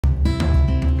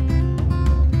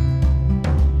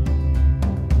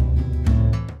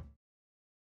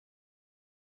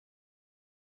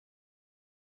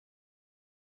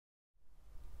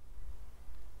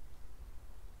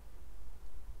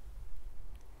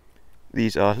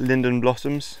These are linden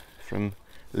blossoms from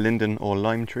linden or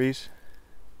lime trees.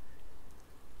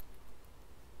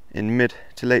 In mid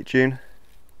to late June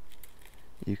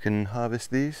you can harvest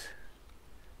these,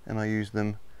 and I use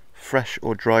them fresh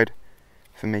or dried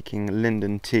for making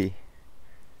linden tea.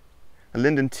 A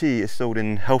linden tea is sold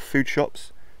in health food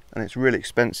shops and it's really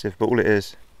expensive, but all it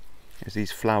is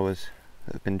these flowers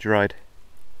that have been dried.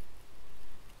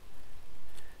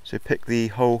 So pick the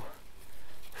whole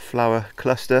flower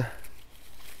cluster,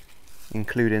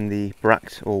 including the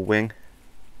bract or wing.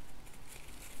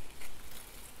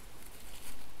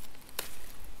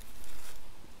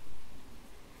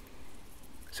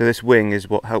 So this wing is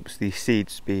what helps the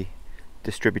seeds be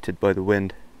distributed by the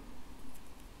wind.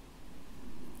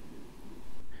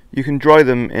 You can dry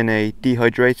them in a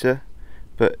dehydrator,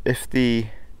 but if the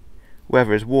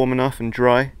weather is warm enough and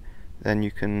dry, then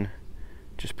you can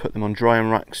just put them on drying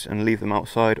racks and leave them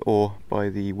outside or by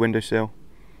the windowsill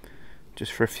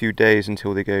just for a few days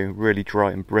until they go really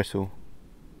dry and brittle.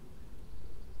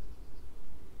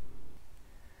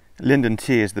 Linden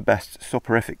tea is the best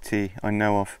soporific tea I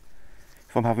know of.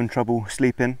 If I'm having trouble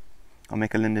sleeping, I'll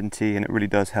make a linden tea and it really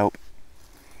does help.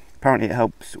 Apparently it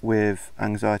helps with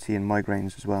anxiety and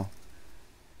migraines as well.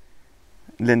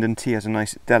 Linden tea has a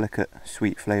nice delicate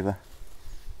sweet flavour.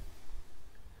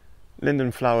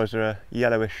 Linden flowers are a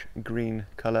yellowish green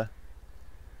colour.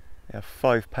 They have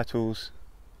 5 petals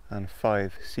and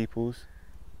 5 sepals,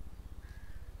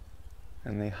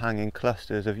 and they hang in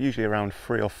clusters of usually around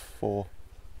 3 or 4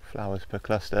 flowers per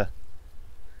cluster,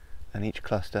 and each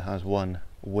cluster has 1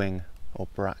 wing or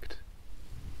bract.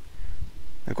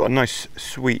 They've got a nice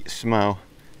sweet smell.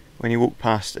 When you walk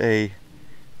past a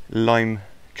lime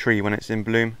tree when it's in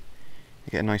bloom,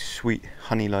 you get a nice sweet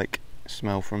honey-like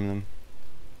smell from them.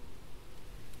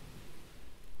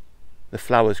 The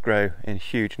flowers grow in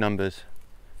huge numbers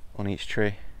on each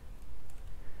tree,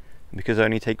 and because I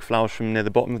only take flowers from near the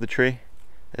bottom of the tree,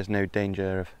 there's no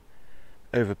danger of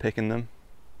overpicking them.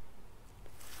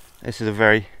 This is a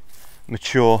very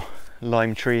mature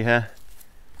lime tree here.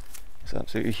 It's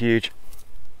absolutely huge.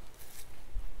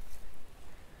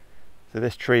 So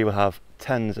this tree will have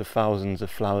tens of thousands of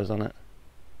flowers on it.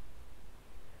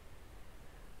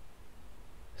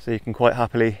 So you can quite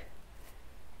happily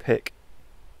pick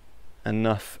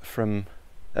enough from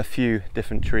a few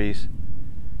different trees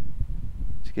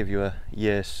to give you a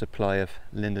year's supply of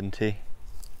linden tea.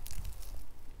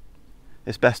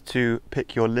 It's best to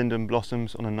pick your linden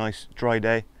blossoms on a nice dry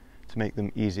day to make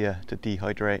them easier to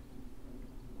dehydrate.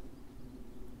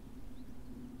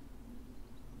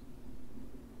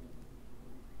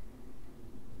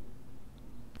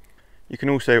 You can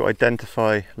also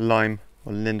identify lime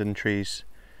or linden trees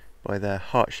by their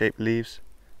heart-shaped leaves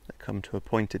that come to a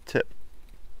pointed tip.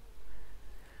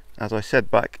 As I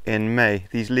said back in May,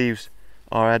 these leaves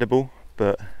are edible,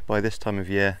 but by this time of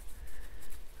year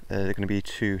they're going to be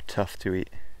too tough to eat.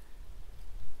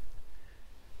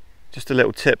 Just a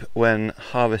little tip when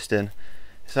harvesting,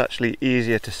 it's actually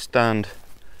easier to stand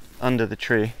under the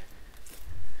tree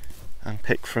and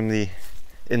pick from the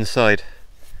inside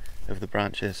of the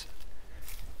branches.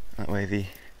 That way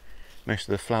most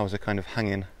of the flowers are kind of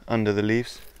hanging under the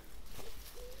leaves.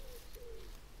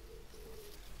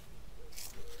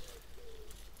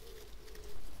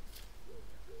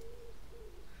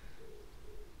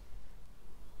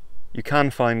 You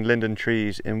can find linden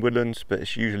trees in woodlands, but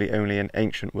it's usually only in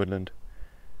ancient woodland.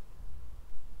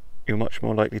 You're much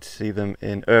more likely to see them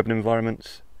in urban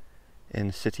environments,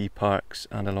 in city parks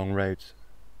and along roads.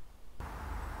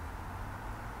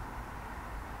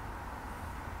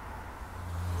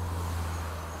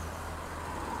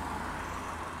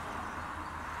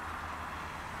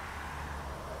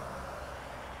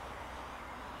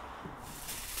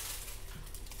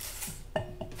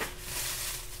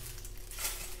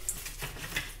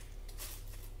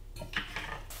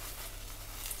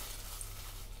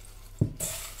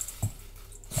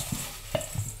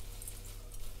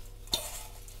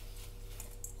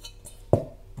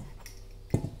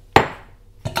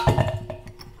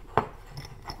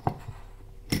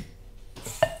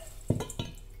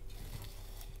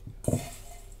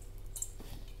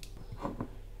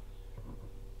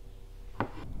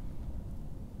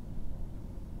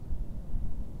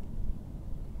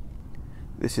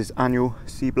 This is annual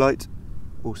seablite,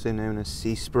 also known as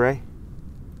seaspray,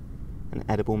 an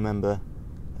edible member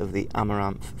of the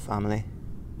amaranth family.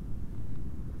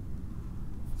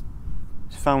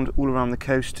 It's found all around the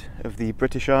coast of the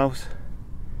British Isles,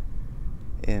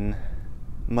 in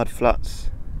mudflats,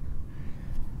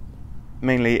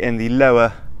 mainly in the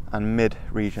lower and mid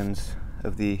regions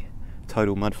of the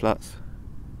tidal mudflats.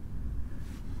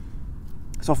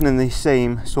 It's often in the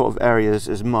same sort of areas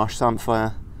as marsh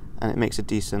samphire, and it makes a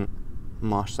decent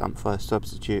marsh samphire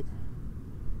substitute.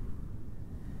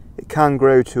 It can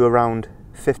grow to around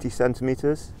 50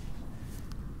 centimetres,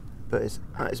 but it's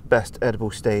at its best edible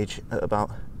stage at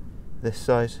about this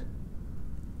size.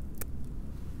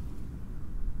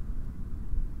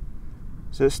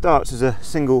 So it starts as a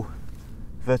single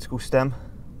vertical stem,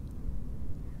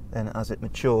 then as it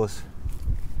matures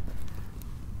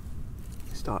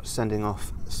it starts sending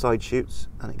off side shoots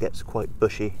and it gets quite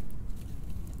bushy.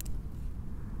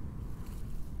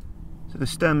 So the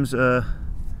stems are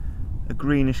a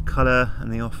greenish colour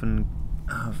and they often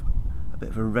have a bit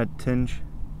of a red tinge.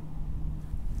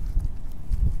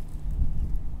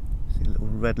 See little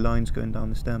red lines going down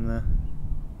the stem there.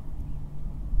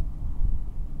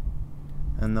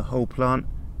 And the whole plant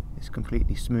is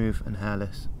completely smooth and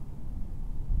hairless.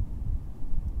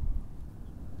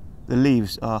 The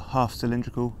leaves are half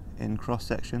cylindrical in cross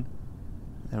section.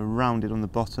 They're rounded on the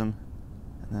bottom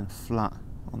and then flat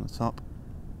on the top.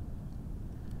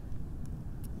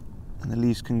 And the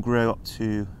leaves can grow up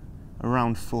to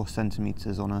around 4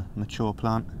 centimetres on a mature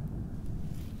plant.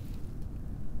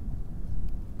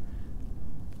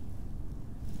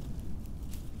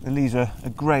 The leaves are a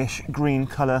greyish green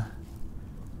colour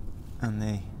and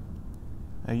they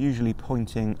are usually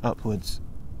pointing upwards.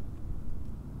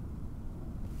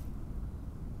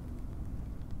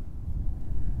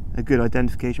 A good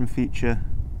identification feature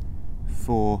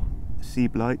for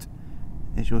seablite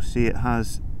is you'll see it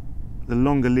has the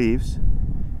longer leaves,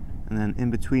 and then in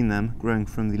between them, growing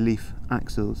from the leaf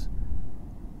axils,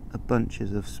 are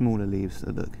bunches of smaller leaves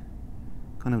that look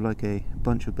kind of like a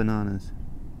bunch of bananas.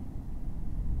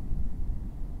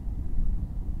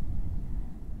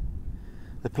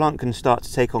 The plant can start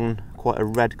to take on quite a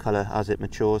red colour as it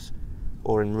matures,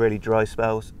 or in really dry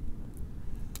spells.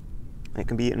 It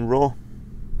can be eaten raw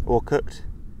or cooked,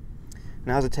 and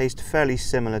it has a taste fairly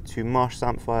similar to marsh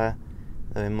samphire,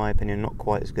 though in my opinion not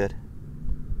quite as good.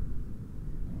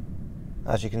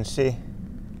 As you can see,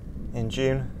 in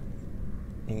June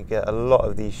you can get a lot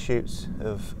of these shoots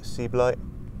of seablite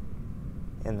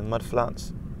in the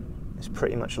mudflats. It's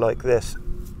pretty much like this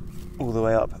all the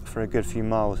way up for a good few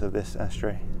miles of this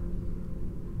estuary.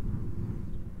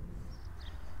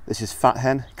 This is fat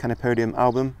hen, Chenopodium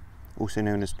album, also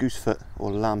known as goosefoot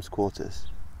or lamb's quarters.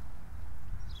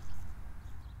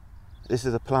 This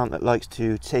is a plant that likes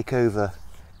to take over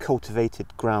cultivated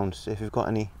ground, so if you've got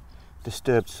any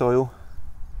disturbed soil,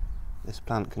 this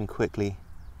plant can quickly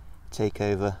take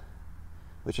over,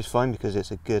 which is fine because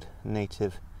it's a good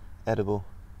native edible.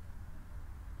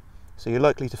 So you're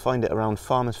likely to find it around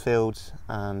farmers' fields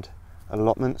and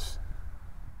allotments.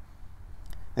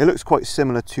 It looks quite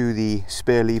similar to the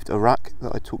spear-leaved arac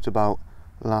that I talked about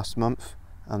last month,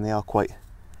 and they are quite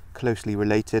closely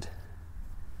related,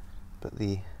 but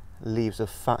the leaves of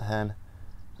fat hen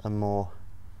are more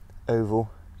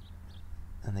oval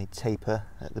and they taper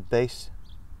at the base.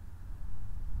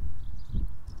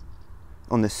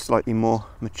 On this slightly more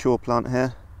mature plant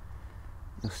here,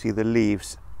 you'll see the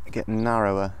leaves get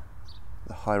narrower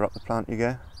the higher up the plant you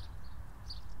go.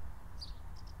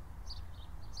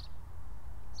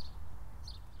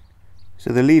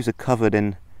 So the leaves are covered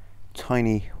in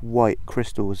tiny white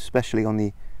crystals, especially on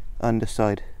the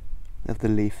underside of the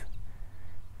leaf.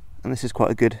 And this is quite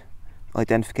a good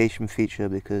identification feature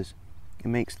because it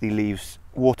makes the leaves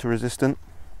water resistant.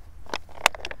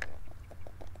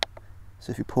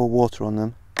 So if you pour water on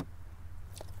them,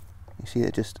 you see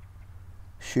it just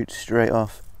shoots straight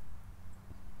off.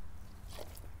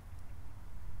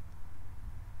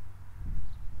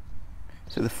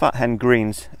 So the fat hen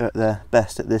greens are at their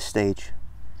best at this stage,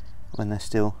 when they're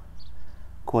still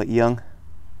quite young,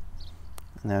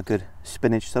 and they're a good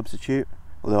spinach substitute,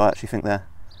 although I actually think they're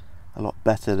a lot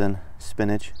better than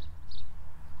spinach.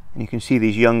 And you can see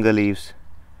these younger leaves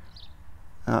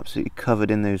are absolutely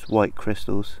covered in those white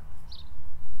crystals,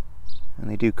 and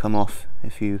they do come off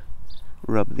if you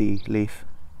rub the leaf.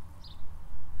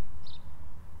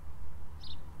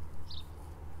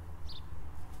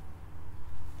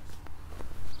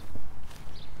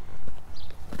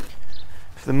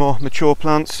 For the more mature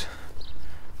plants,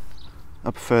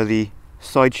 I prefer the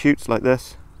side shoots like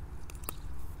this.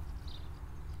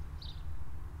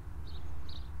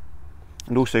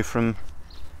 And also from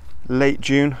late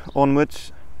June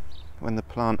onwards, when the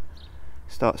plant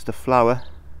starts to flower,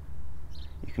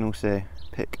 you can also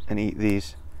pick and eat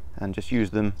these and just use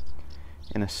them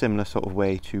in a similar sort of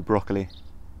way to broccoli.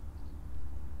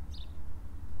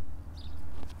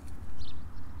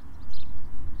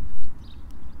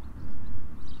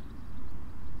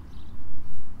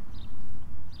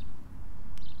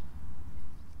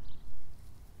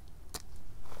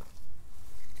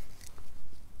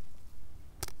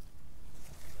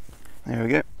 There we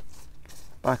go.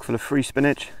 Bag full of free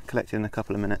spinach, collected in a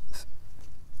couple of minutes.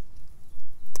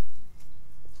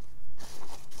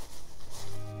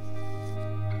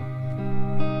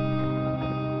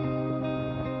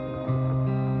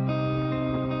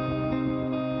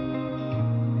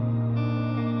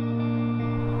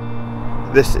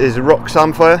 This is rock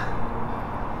samphire.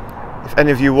 If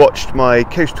any of you watched my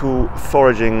coastal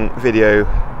foraging video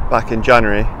back in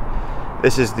January,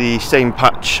 this is the same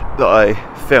patch that I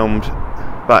filmed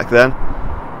back then.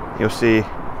 You'll see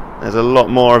there's a lot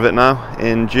more of it now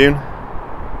in June.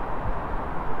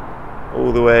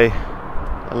 All the way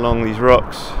along these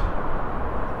rocks.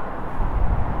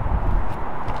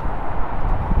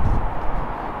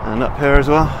 And up here as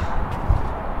well.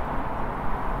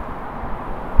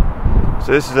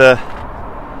 So this is a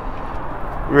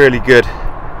really good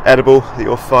edible that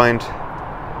you'll find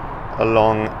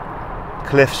along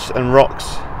cliffs and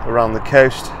rocks around the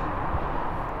coast,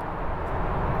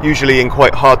 usually in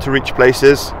quite hard to reach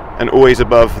places and always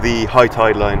above the high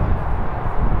tide line.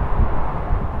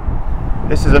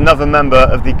 This is another member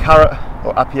of the carrot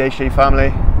or Apiaceae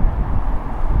family.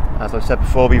 As I've said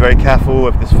before, be very careful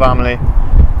with this family,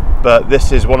 but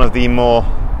this is one of the more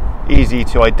easy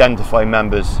to identify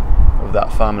members of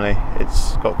that family.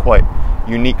 It's got quite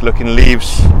unique looking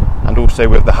leaves, and also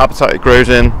with the habitat it grows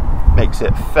in, makes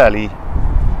it fairly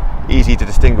easy to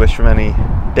distinguish from any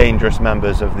dangerous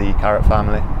members of the carrot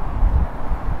family.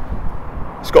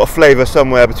 It's got a flavour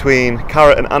somewhere between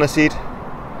carrot and aniseed.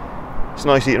 It's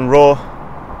nice eaten raw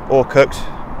or cooked.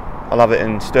 I'll have it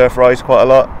in stir fries quite a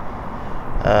lot,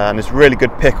 and it's really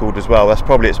good pickled as well. That's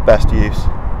probably its best use.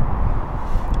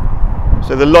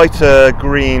 So the lighter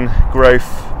green growth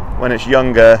when it's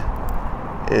younger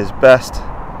is best,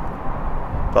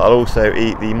 but I'll also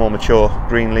eat the more mature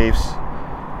green leaves,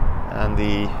 and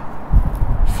the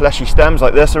fleshy stems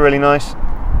like this are really nice,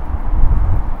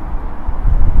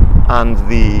 and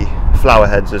the flower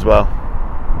heads as well.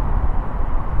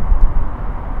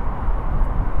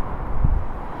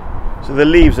 So the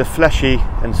leaves are fleshy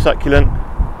and succulent,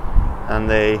 and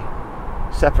they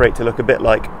separate to look a bit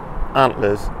like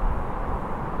antlers.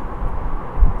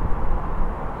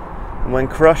 And when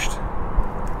crushed,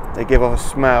 they give off a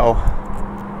smell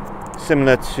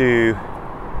similar to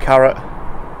carrot,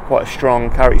 quite a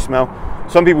strong carroty smell.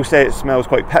 Some people say it smells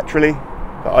quite petrolly,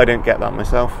 but I don't get that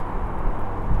myself.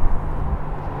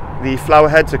 The flower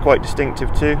heads are quite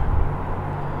distinctive too.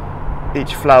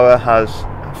 Each flower has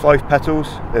 5 petals,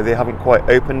 though they haven't quite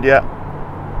opened yet.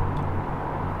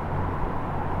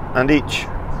 And each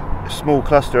small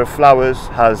cluster of flowers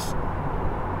has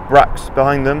bracts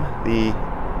behind them, the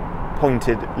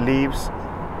pointed leaves,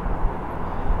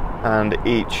 and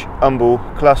each umbel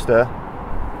cluster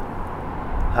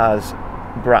has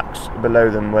bracts below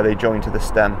them where they join to the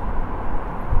stem.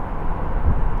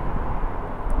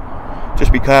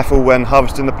 Just be careful when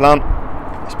harvesting the plant.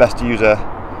 It's best to use a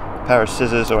pair of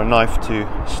scissors or a knife to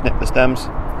snip the stems,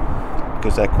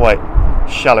 because they're quite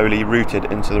shallowly rooted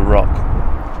into the rock.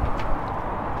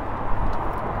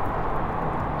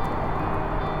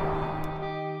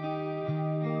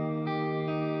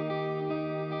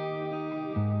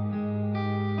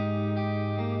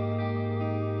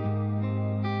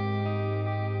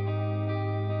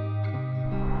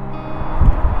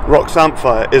 Rock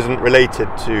samphire isn't related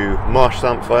to marsh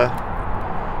samphire.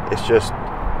 It's just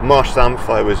marsh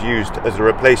samphire was used as a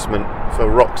replacement for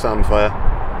rock samphire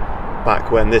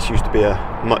back when this used to be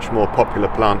a much more popular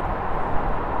plant.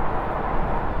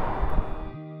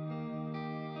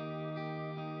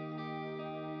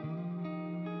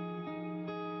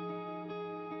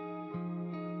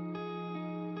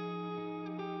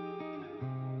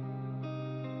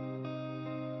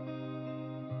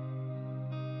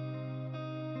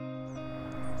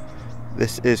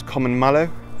 This is common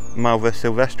mallow, Malva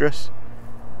sylvestris.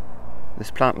 This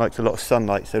plant likes a lot of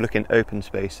sunlight, so look in open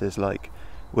spaces like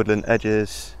woodland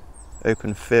edges,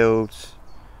 open fields,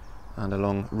 and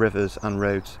along rivers and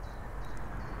roads.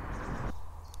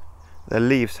 Their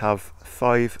leaves have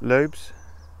 5 lobes,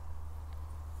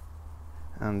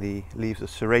 and the leaves are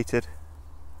serrated,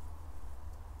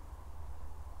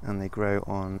 and they grow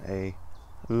on a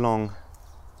long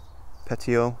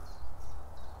petiole,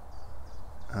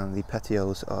 and the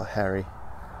petioles are hairy.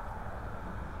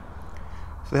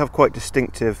 So they have quite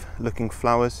distinctive looking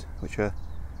flowers, which are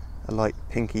a light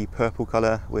pinky purple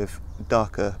colour with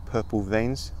darker purple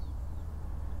veins.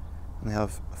 And they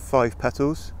have 5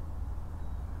 petals,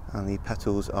 and the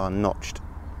petals are notched.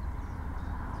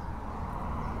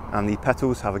 And the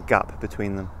petals have a gap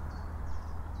between them.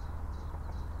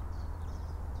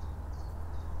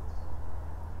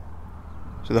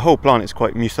 So So the whole plant is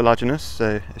quite mucilaginous,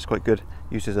 so it's quite good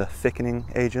used as a thickening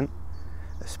agent,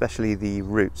 especially the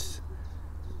roots.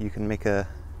 You can make an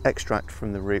extract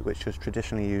from the root, which was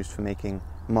traditionally used for making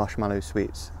marshmallow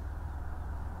sweets.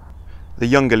 The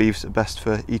younger leaves are best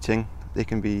for eating. They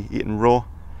can be eaten raw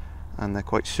and they're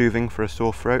quite soothing for a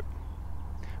sore throat,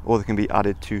 or they can be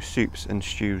added to soups and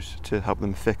stews to help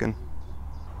them thicken.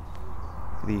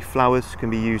 The flowers can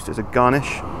be used as a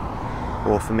garnish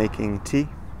or for making tea.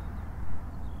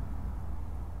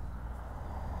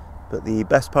 But the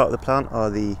best part of the plant are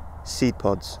the seed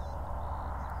pods,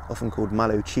 often called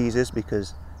mallow cheeses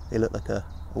because they look like a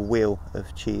wheel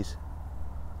of cheese.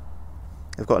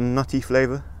 They've got a nutty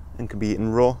flavour and can be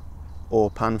eaten raw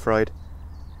or pan-fried.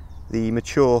 The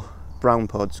mature brown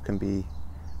pods can be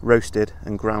roasted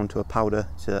and ground to a powder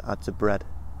to add to bread.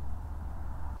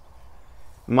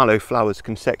 Mallow flowers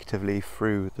consecutively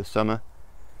through the summer,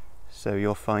 so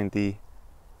you'll find the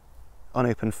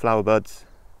unopened flower buds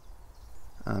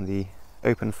and the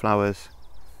open flowers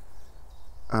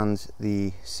and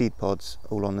the seed pods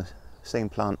all on the same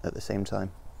plant at the same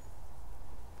time.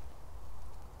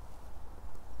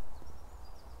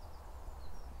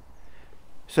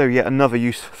 So yet another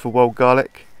use for wild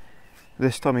garlic.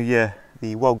 This time of year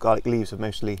the wild garlic leaves have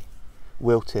mostly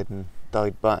wilted and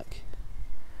died back,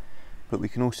 but we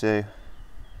can also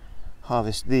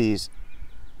harvest these,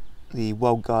 the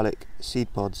wild garlic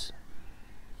seed pods.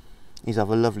 These have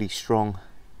a lovely strong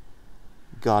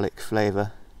garlic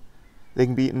flavour. They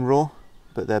can be eaten raw,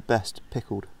 but they're best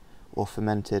pickled or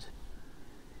fermented.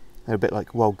 They're a bit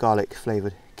like wild garlic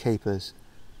flavoured capers.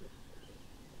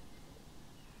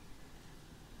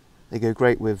 They go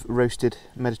great with roasted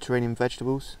Mediterranean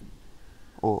vegetables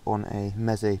or on a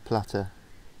meze platter.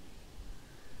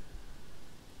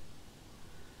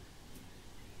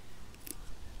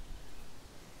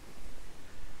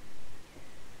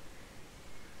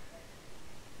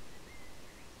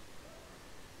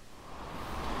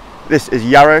 This is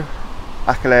Yarrow,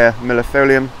 Achillea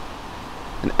millefolium,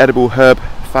 an edible herb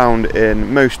found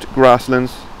in most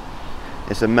grasslands.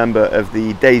 It's a member of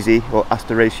the daisy or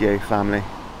Asteraceae family.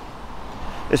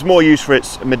 It's more used for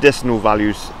its medicinal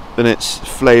values than its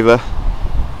flavour.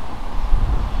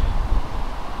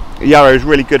 Yarrow is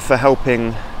really good for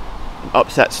helping an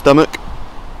upset stomach.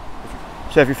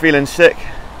 So if you're feeling sick,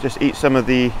 just eat some of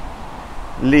the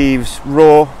leaves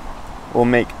raw or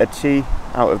make a tea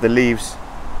out of the leaves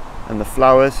and the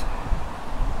flowers.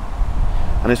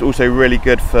 And it's also really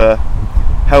good for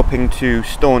helping to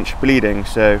staunch bleeding,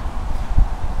 so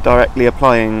directly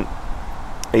applying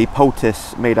a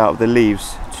poultice made out of the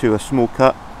leaves to a small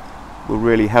cut will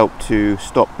really help to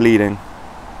stop bleeding.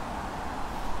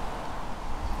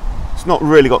 It's not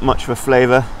really got much of a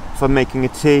flavour. If I'm making a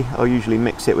tea, I'll usually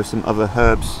mix it with some other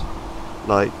herbs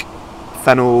like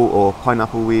fennel or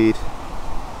pineapple weed,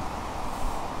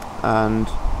 and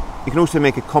you can also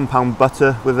make a compound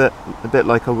butter with it, a bit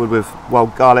like I would with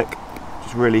wild garlic.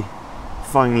 Just really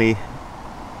finely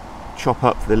chop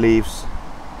up the leaves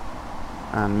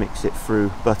and mix it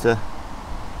through butter.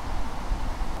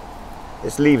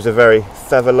 Its leaves are very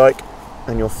feather-like,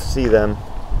 and you'll see them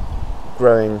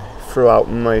growing throughout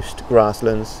most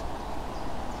grasslands.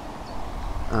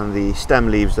 And the stem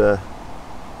leaves are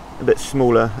a bit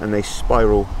smaller and they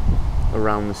spiral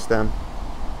around the stem.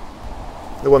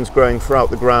 The ones growing throughout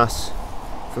the grass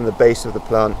from the base of the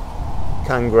plant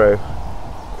can grow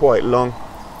quite long.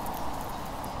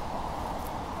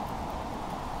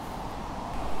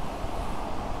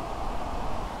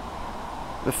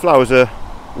 The flowers are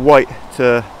white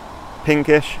to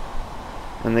pinkish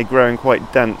and they grow in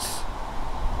quite dense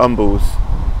umbels.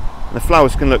 The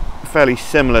flowers can look fairly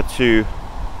similar to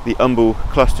the umbel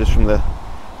clusters from the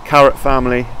carrot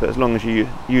family, but as long as you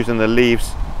use the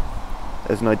leaves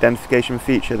as an identification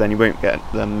feature, then you won't get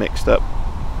them mixed up.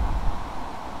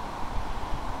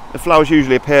 The flowers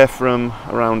usually appear from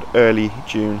around early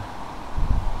June.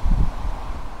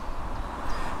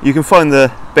 You can find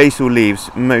the basal leaves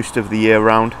most of the year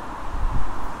round.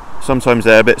 Sometimes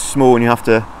they're a bit small and you have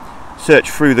to search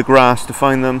through the grass to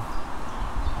find them,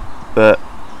 but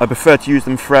I prefer to use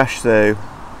them fresh, so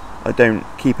I don't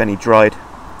keep any dried.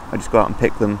 I just go out and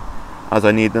pick them as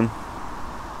I need them.